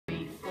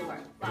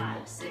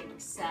5,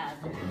 6,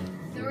 7.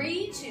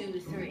 3, 2,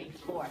 3,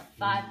 4,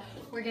 5.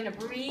 We're gonna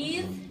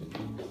breathe.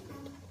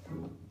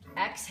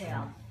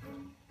 Exhale.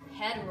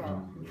 Head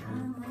roll.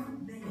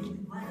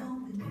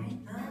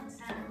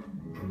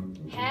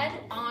 Head,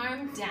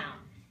 arm down.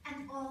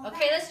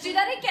 Okay, let's do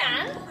that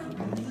again.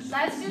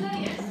 Let's do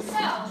that again.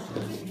 So,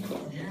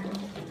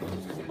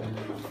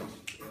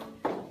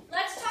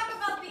 let's talk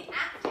about the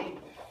acting.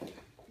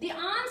 The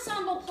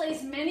ensemble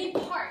plays many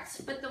parts,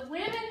 but the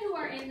women who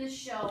are in this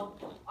show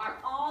are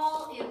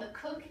all in the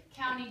Cook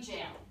County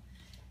Jail.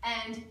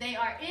 And they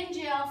are in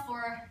jail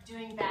for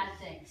doing bad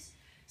things.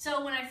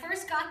 So when I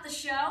first got the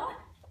show,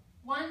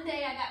 one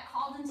day I got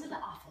called into the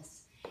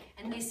office.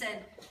 And they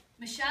said,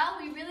 Michelle,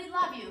 we really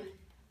love you,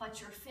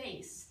 but your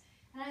face.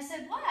 And I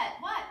said, what?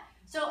 What?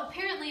 So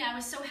apparently I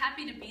was so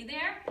happy to be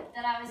there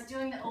that I was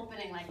doing the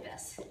opening like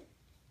this.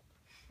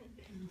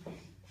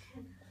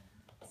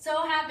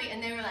 So happy.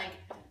 And they were like,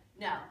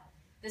 no,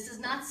 this is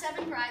not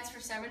 7 brides for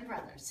 7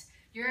 brothers.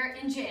 You're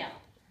in jail.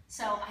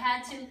 So I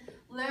had to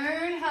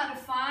learn how to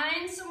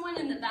find someone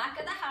in the back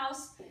of the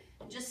house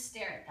and just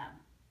stare at them.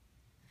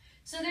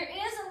 So there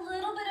is a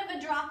little bit of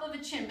a drop of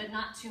a chin, but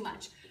not too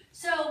much.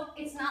 So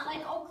it's not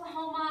like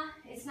Oklahoma.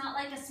 It's not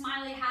like a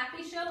smiley,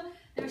 happy show.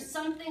 There's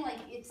something like,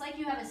 it's like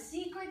you have a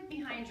secret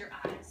behind your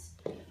eyes.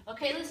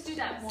 Okay, let's do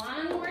that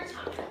one more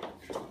time.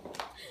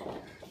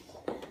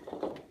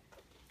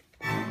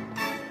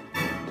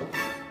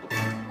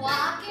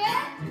 Walk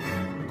it.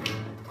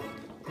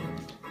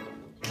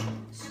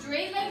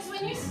 Straight legs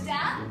when you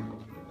step.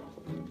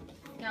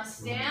 Now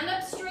stand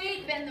up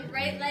straight, bend the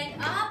right leg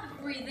up,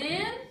 breathe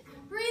in,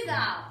 breathe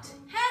out.